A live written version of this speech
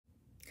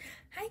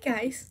Hi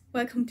guys,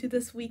 welcome to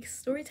this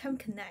week's Storytime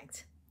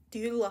Connect. Do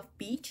you love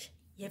beach?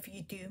 If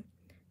you do,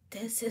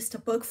 this is the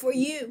book for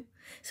you.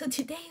 So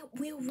today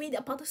we'll read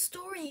about the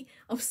story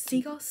of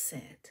Seagull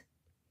Sid.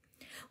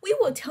 We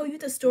will tell you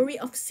the story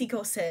of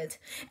Seagull Sid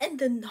and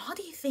the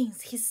naughty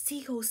things his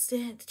seagulls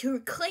did to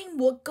reclaim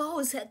what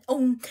gulls had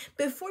owned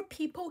before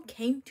people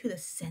came to the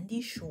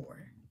sandy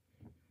shore.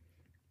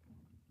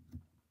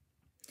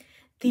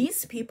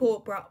 These people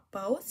brought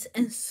boats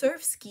and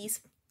surf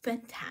skis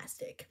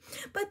fantastic,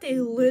 but they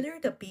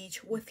littered the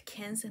beach with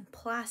cans and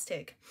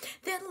plastic,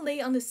 then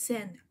lay on the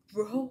sand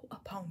row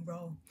upon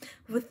row,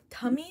 with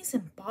tummies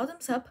and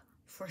bottoms up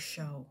for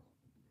show.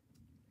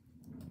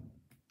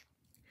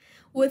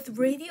 With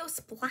radios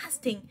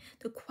blasting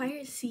the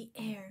quiet sea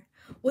air,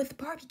 with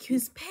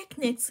barbecues,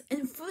 picnics,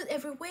 and food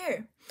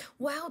everywhere,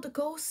 while the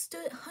gulls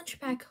stood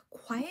hunchback,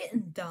 quiet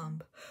and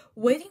dumb,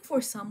 waiting for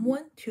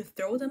someone to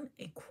throw them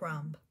a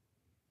crumb.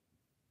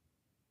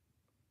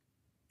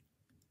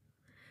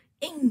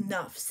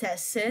 Enough, said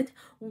Sid,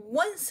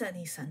 one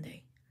sunny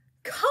Sunday.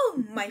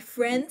 Come, my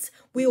friends,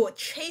 we will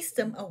chase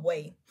them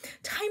away.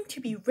 Time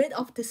to be rid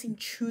of this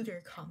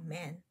intruder called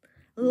man.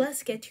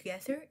 Let's get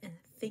together and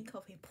think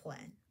of a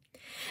plan.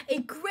 A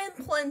grand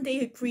plan they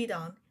agreed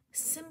on,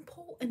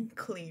 simple and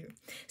clear.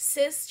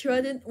 Sid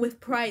strutted with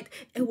pride,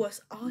 it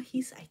was all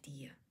his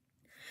idea.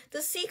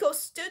 The seagulls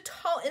stood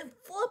tall and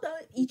flapped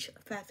out each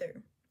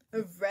feather.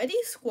 Ready,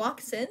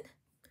 squawked Sid?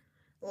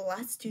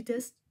 Let's do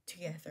this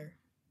together.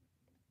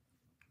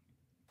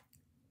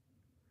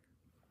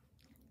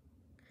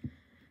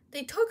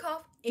 They took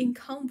off in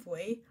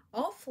convoy,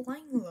 all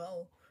flying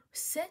low.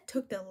 Sid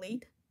took the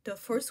lead, the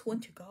first one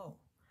to go.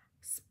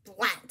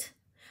 Splat!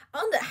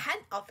 On the head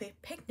of a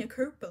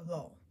picnicker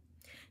below.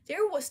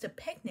 There was the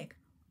picnic,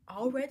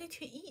 all ready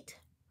to eat.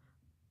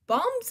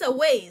 Bombs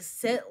away,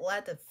 Sid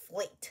led the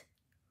fleet.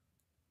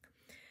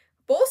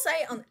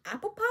 Bullseye on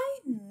apple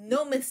pie,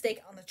 no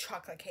mistake on the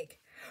chocolate cake.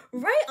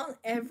 Right on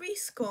every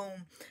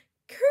scone,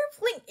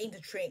 curling in the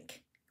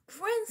drink.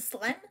 Grand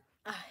slam,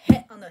 a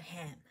hit on the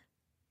ham.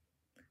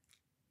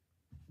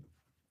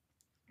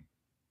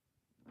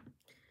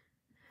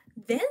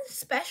 Then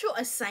special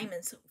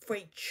assignments for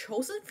a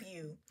chosen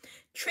few.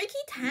 Tricky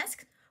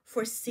tasks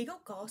for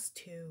seagull gulls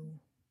too.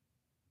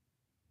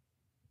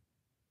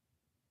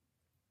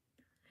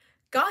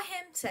 Got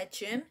him, said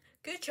Jim.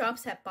 Good job,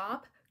 said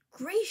Bob.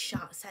 Great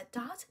shot, said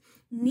Dot.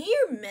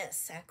 Near miss,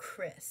 said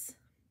Chris.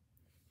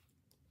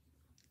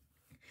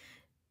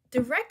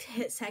 Direct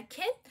hit, said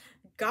Kit.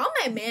 Got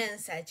my man,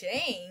 said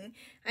Jane.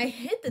 I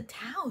hit the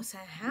towel,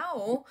 said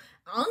Hal.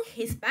 On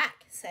his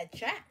back, said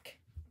Jack.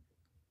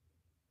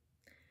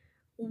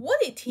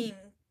 What a team!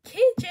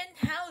 Kit, Jen,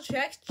 Hal,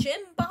 Jack,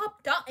 Jim,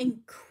 Bob, Dot,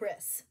 and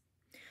Chris.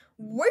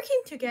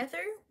 Working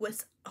together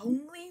was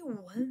only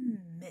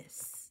one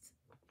miss.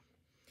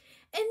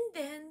 And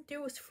then there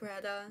was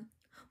Freda,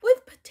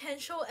 with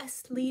potential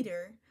as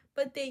leader,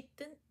 but they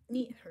didn't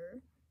need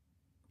her.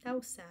 That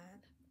was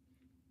sad.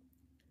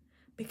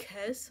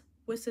 Because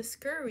with the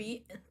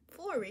scurry and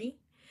flurry,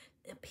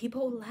 the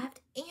people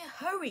left in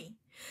a hurry.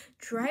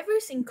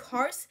 Drivers in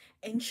cars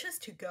anxious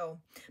to go,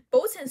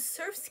 boats and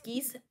surf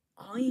skis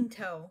all in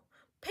tow.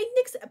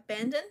 Picnics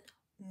abandoned,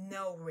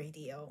 no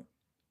radio.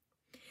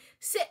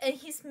 Sid and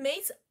his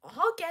mates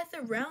all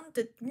gathered round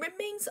the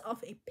remains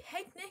of a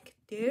picnic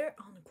there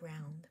on the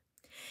ground.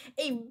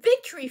 A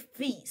victory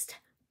feast,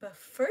 but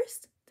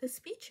first the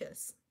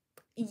speeches.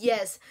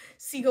 Yes,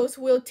 seagulls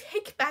will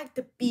take back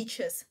the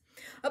beaches.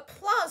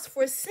 Applause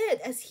for Sid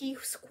as he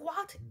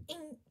squawked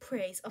in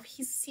praise of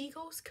his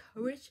seagull's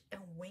courage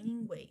and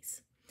winning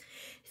ways.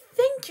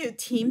 Thank you,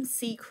 Team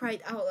C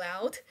cried out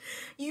loud.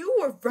 You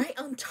were right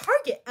on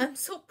target. I'm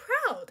so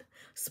proud.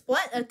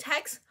 Splat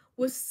attacks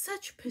with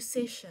such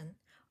precision.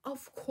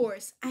 Of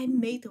course, I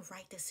made the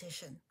right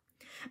decision.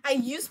 I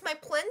used my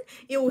plan.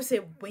 It was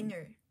a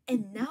winner.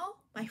 And now,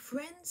 my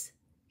friends,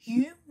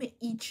 you may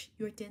eat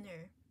your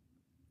dinner.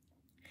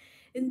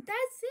 And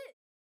that's it.